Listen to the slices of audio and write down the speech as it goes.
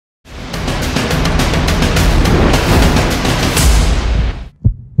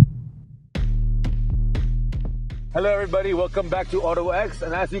Hello everybody, welcome back to AutoX,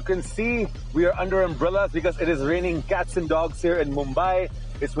 and as you can see, we are under umbrellas because it is raining cats and dogs here in Mumbai.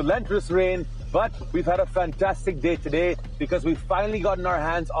 It's relentless rain, but we've had a fantastic day today because we've finally gotten our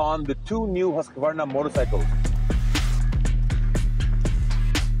hands on the two new Husqvarna motorcycles.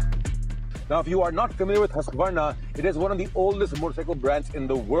 Now, if you are not familiar with Husqvarna, it is one of the oldest motorcycle brands in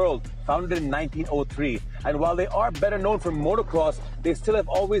the world, founded in 1903. And while they are better known for motocross, they still have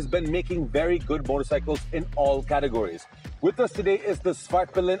always been making very good motorcycles in all categories. With us today is the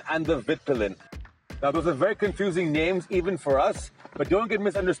Svartpilen and the Vitpilen. Now, those are very confusing names even for us, but don't get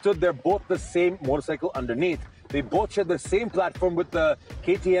misunderstood, they're both the same motorcycle underneath. They both share the same platform with the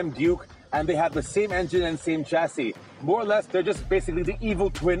KTM Duke, and they have the same engine and same chassis. More or less, they're just basically the evil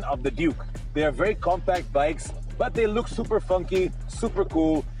twin of the Duke. They are very compact bikes, but they look super funky, super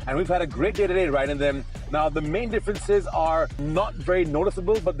cool, and we've had a great day today riding them. Now, the main differences are not very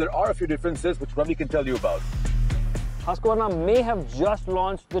noticeable, but there are a few differences which Ravi can tell you about. Husqvarna may have just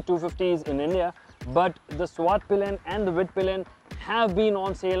launched the 250s in India, but the Svartpilen and the Vitpilen have been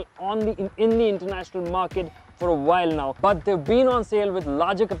on sale in the international market for a while now, but they've been on sale with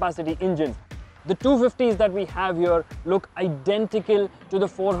larger capacity engines. The 250s that we have here look identical to the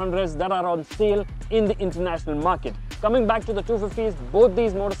 400s that are on sale in the international market. Coming back to the 250s, both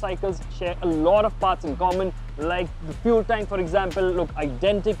these motorcycles share a lot of parts in common, like the fuel tank, for example, look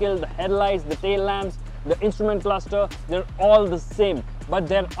identical, the headlights, the tail lamps, the instrument cluster, they're all the same, but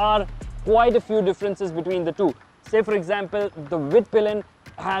there are quite a few differences between the two. Say, for example, the Vitpilen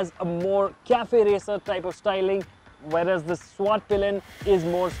has a more cafe racer type of styling, whereas the Svartpilen is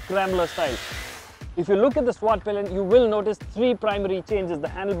more scrambler style. If you look at the Svartpilen, you will notice three primary changes. The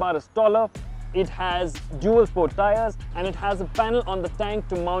handlebar is taller, it has dual sport tires, and it has a panel on the tank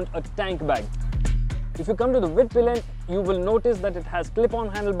to mount a tank bag. If you come to the Vitpilen, you will notice that it has clip-on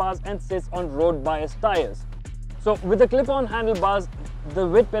handlebars and sits on road bias tires. So with the clip-on handlebars, the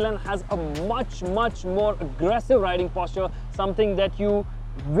Vitpilen has a much more aggressive riding posture, something that you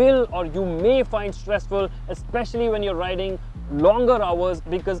will or you may find stressful, especially when you're riding longer hours,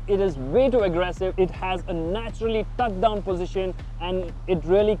 because it is way too aggressive. It has a naturally tucked down position and it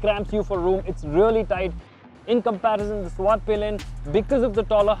really cramps you for room. It's really tight. In comparison, the Svartpilen, because of the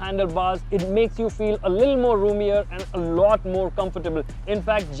taller handlebars, it makes you feel a little more roomier and a lot more comfortable. In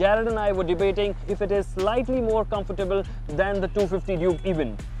fact, Jared and I were debating if it is slightly more comfortable than the 250 Duke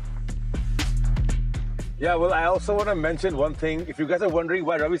even. Yeah, well, I also want to mention one thing. If you guys are wondering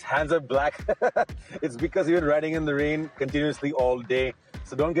why Ravi's hands are black, it's because he's been riding in the rain continuously all day.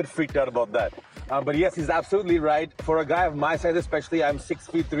 So don't get freaked out about that. But yes, he's absolutely right. For a guy of my size especially, I'm 6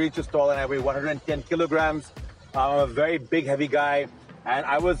 feet 3 inches tall and I weigh 110 kilograms. I'm a very big, heavy guy. And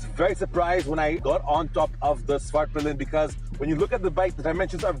I was very surprised when I got on top of the Svartpilen, because when you look at the bike, the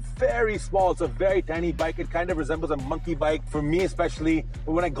dimensions are very small. It's a very tiny bike. It kind of resembles a monkey bike for me especially.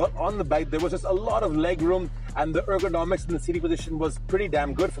 But when I got on the bike, there was just a lot of leg room, and the ergonomics in the seating position was pretty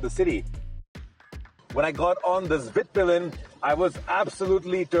damn good for the city. When I got on this Vitpilen, I was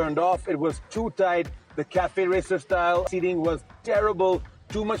absolutely turned off. It was too tight. The cafe racer style seating was terrible.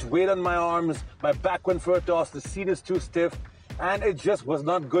 Too much weight on my arms. My back went for a toss. The seat is too stiff. And it just was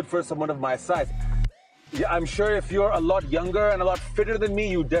not good for someone of my size. Yeah, I'm sure if you're a lot younger and a lot fitter than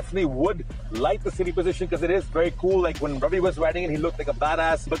me, you definitely would like the city position because it is very cool. Like when Ravi was riding it, he looked like a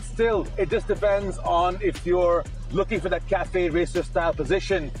badass. But still, it just depends on if you're looking for that cafe racer style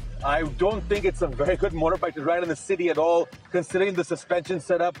position. I don't think it's a very good motorbike to ride in the city at all, considering the suspension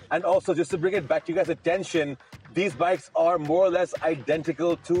setup. And also, just to bring it back to you guys' attention, these bikes are more or less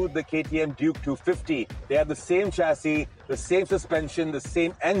identical to the KTM Duke 250. They have the same chassis, the same suspension, the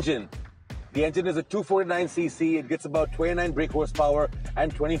same engine. The engine is a 249cc. It gets about 29 brake horsepower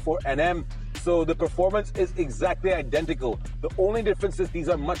and 24 Nm. So the performance is exactly identical. The only difference is these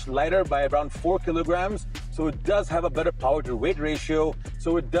are much lighter by around 4 kilograms. So it does have a better power to weight ratio.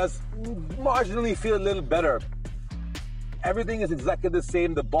 So it does marginally feel a little better. Everything is exactly the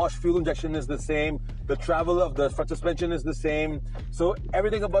same. The Bosch fuel injection is the same. The travel of the front suspension is the same. So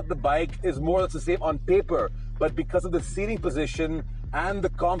everything about the bike is more or less the same on paper. But because of the seating position and the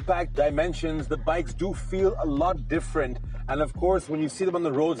compact dimensions, the bikes do feel a lot different. And of course, when you see them on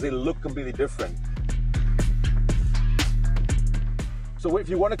the roads, they look completely different. So if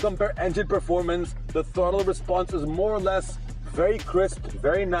you want to compare engine performance, the throttle response is more or less very crisp,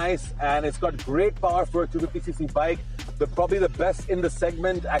 very nice, and it's got great power for a 250cc bike. Probably the best in the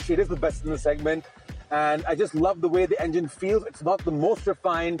segment. Actually, it is the best in the segment. And I just love the way the engine feels. It's not the most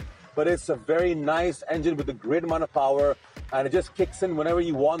refined, but it's a very nice engine with a great amount of power. And it just kicks in whenever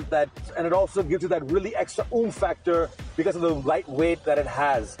you want that. And it also gives you that really extra oomph factor because of the light weight that it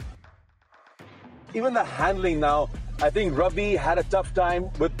has. Even the handling now, I think Ravi had a tough time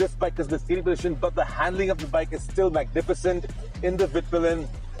with this bike because of the seating position, but the handling of the bike is still magnificent in the Vitpilen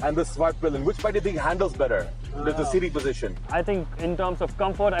and the Svartpilen. Which bike do you think handles better, the seating position? I think in terms of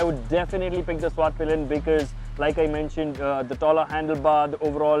comfort, I would definitely pick the Svartpilen because, like I mentioned, the taller handlebar, the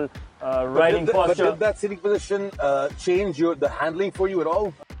overall riding posture. But did that seating position change the handling for you at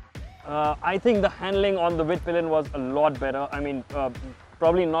all? I think the handling on the Vitpilen was a lot better. I mean,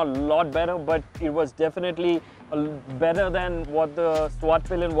 probably not a lot better, but it was definitely better than what the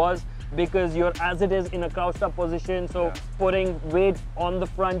Svartpilen was, because you're as it is in a crouched up position, so putting weight on the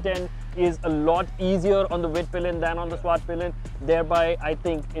front end is a lot easier on the Vitpilen than on the Svartpilen. Thereby, I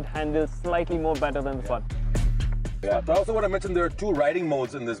think it handles slightly more better than the Svart. Yeah, but I also want to mention there are two riding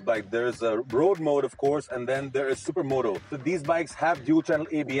modes in this bike. There's a road mode, of course, and then there is Supermoto. So these bikes have dual channel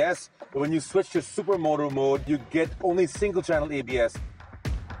ABS, but when you switch to Supermoto mode, you get only single channel ABS.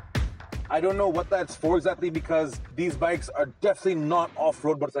 I don't know what that's for exactly, because these bikes are definitely not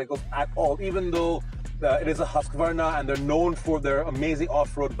off-road motorcycles at all. Even though it is a Husqvarna and they're known for their amazing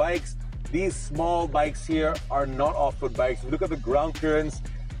off-road bikes, these small bikes here are not off-road bikes. If you look at the ground clearance,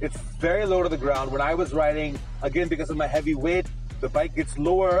 it's very low to the ground. When I was riding, again, because of my heavy weight, the bike gets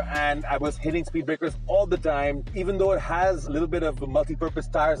lower and I was hitting speed breakers all the time. Even though it has a little bit of multi-purpose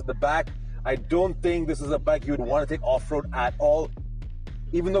tires at the back, I don't think this is a bike you would want to take off-road at all.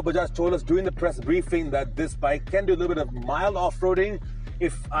 Even though Bajaj told us during the press briefing that this bike can do a little bit of mild off-roading,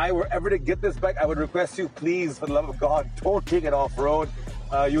 if I were ever to get this bike, I would request you, please, for the love of God, don't take it off-road.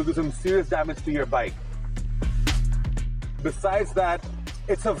 You'll do some serious damage to your bike. Besides that,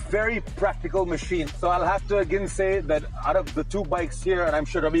 it's a very practical machine. So I'll have to again say that out of the two bikes here, and I'm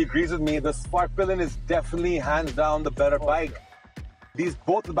sure Ravi agrees with me, the Svartpilen is definitely hands down the better bike.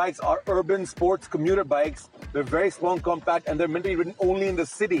 Both bikes are urban sports commuter bikes. They're very small and compact, and they're meant to be ridden only in the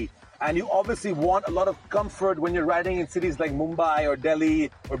city. And you obviously want a lot of comfort when you're riding in cities like Mumbai or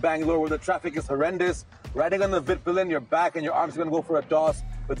Delhi or Bangalore, where the traffic is horrendous. Riding on the Vitpilen, your back and your arms are going to go for a toss.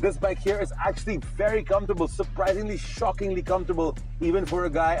 But this bike here is actually very comfortable, surprisingly, shockingly comfortable, even for a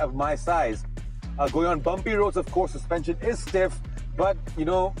guy of my size. Going on bumpy roads, of course, suspension is stiff. But, you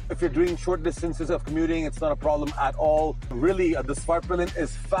know, if you're doing short distances of commuting, it's not a problem at all. Really, the Svartpilen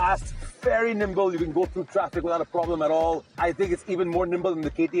is fast, very nimble. You can go through traffic without a problem at all. I think it's even more nimble than the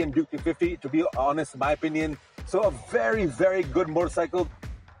KTM Duke 250, to be honest, in my opinion. So a very, very good motorcycle.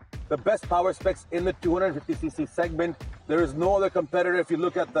 The best power specs in the 250cc segment. There is no other competitor. If you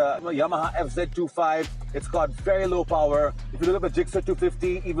look at the Yamaha FZ25, it's got very low power. If you look at the Gixxer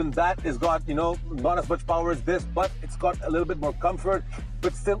 250, even that has got, you know, not as much power as this, but it's got a little bit more comfort.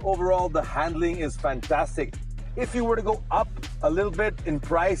 But still, overall, the handling is fantastic. If you were to go up a little bit in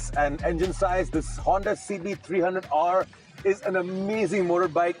price and engine size, this Honda CB300R is an amazing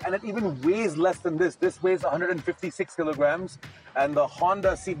motorbike, and it even weighs less than this. This weighs 156 kilograms, and the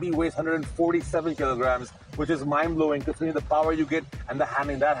Honda CB weighs 147 kilograms, which is mind-blowing considering the power you get and the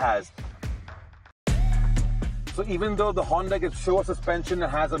handling that has. So even though the Honda gets Showa suspension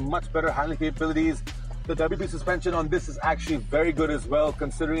and has a much better handling capabilities, the WP suspension on this is actually very good as well,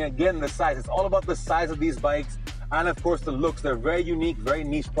 considering, again, the size. It's all about the size of these bikes, and of course the looks. They're very unique, very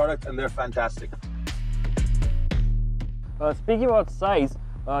niche products, and they're fantastic. Speaking about size,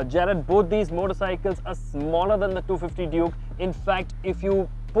 Jared, both these motorcycles are smaller than the 250 Duke. In fact, if you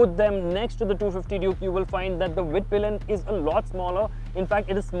put them next to the 250 Duke, you will find that the Vitpilen is a lot smaller. In fact,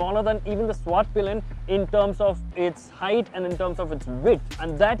 it is smaller than even the Svartpilen in terms of its height and in terms of its width.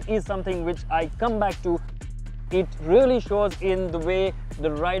 And that is something which I come back to. It really shows in the way the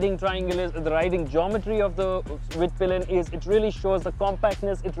riding triangle is, the riding geometry of the Vitpilen is. It really shows the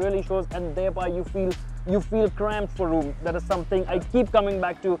compactness, it really shows, and thereby you feel cramped for room. That is something I keep coming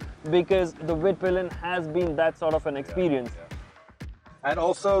back to, because the Vitpilen has been that sort of an experience. And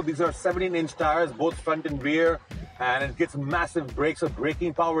also, these are 17-inch tires, both front and rear, and it gets massive brakes, so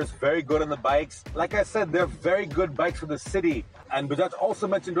braking power is very good on the bikes. Like I said, they're very good bikes for the city. And Bajaj also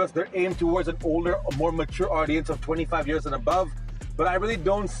mentioned to us they're aimed towards an older, a more mature audience of 25 years and above. But I really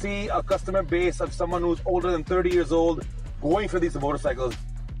don't see a customer base of someone who's older than 30 years old going for these motorcycles.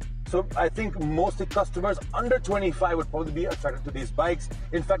 So I think most customers under 25 would probably be attracted to these bikes.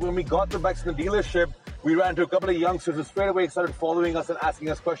 In fact, when we got the bikes in the dealership, we ran into a couple of youngsters who straight away started following us and asking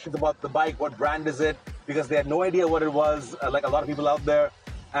us questions about the bike, what brand is it, because they had no idea what it was, like a lot of people out there.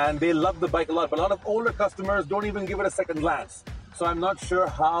 And they love the bike a lot, but a lot of older customers don't even give it a second glance. So I'm not sure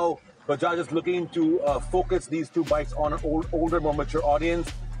how Bajaj is looking to focus these two bikes on an older, more mature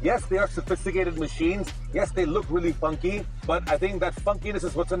audience. Yes, they are sophisticated machines. Yes, they look really funky, but I think that funkiness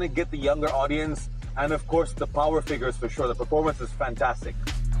is what's going to get the younger audience. And of course, the power figures for sure. The performance is fantastic.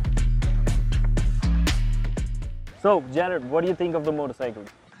 So, Jared, what do you think of the motorcycle?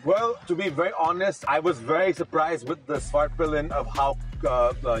 Well, to be very honest, I was very surprised with the Svartpilen of how,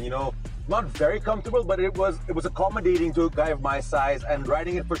 not very comfortable, but it was accommodating to a guy of my size, and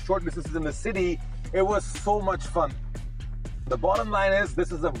riding it for short distances in the city, it was so much fun. The bottom line is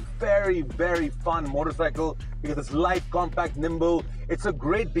this is a very, very fun motorcycle because it's light, compact, nimble. It's a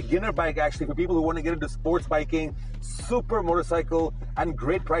great beginner bike actually for people who want to get into sports biking. Super motorcycle and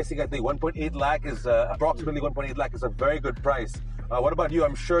great pricing. I think 1.8 lakh is approximately 1.8 lakh is a very good price. What about you?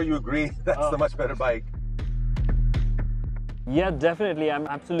 I'm sure you agree that's the much better bike. Yeah, definitely. I'm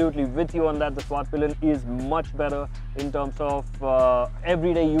absolutely with you on that. The Svartpilen is much better in terms of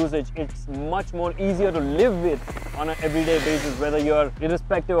everyday usage. It's much more easier to live with on an everyday basis, whether you're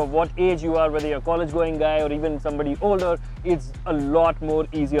irrespective of what age you are, whether you're a college-going guy or even somebody older, it's a lot more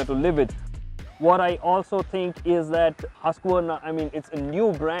easier to live with. What I also think is that Husqvarna, I mean, it's a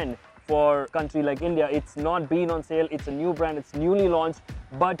new brand for a country like India. It's not been on sale, it's a new brand, it's newly launched,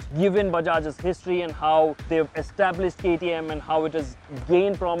 but given Bajaj's history and how they've established KTM and how it has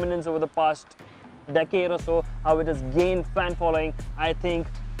gained prominence over the past decade or so, how it has gained fan following, I think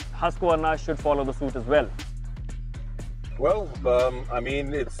Husqvarna should follow the suit as well. Well, I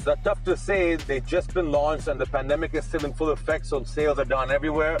mean, it's tough to say. They've just been launched and the pandemic is still in full effect, so sales are down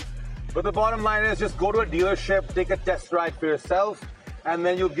everywhere. But the bottom line is just go to a dealership, take a test ride for yourself, and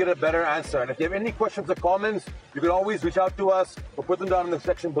then you'll get a better answer. And if you have any questions or comments, you can always reach out to us or put them down in the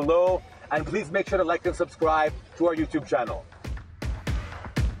section below. And please make sure to like and subscribe to our YouTube channel.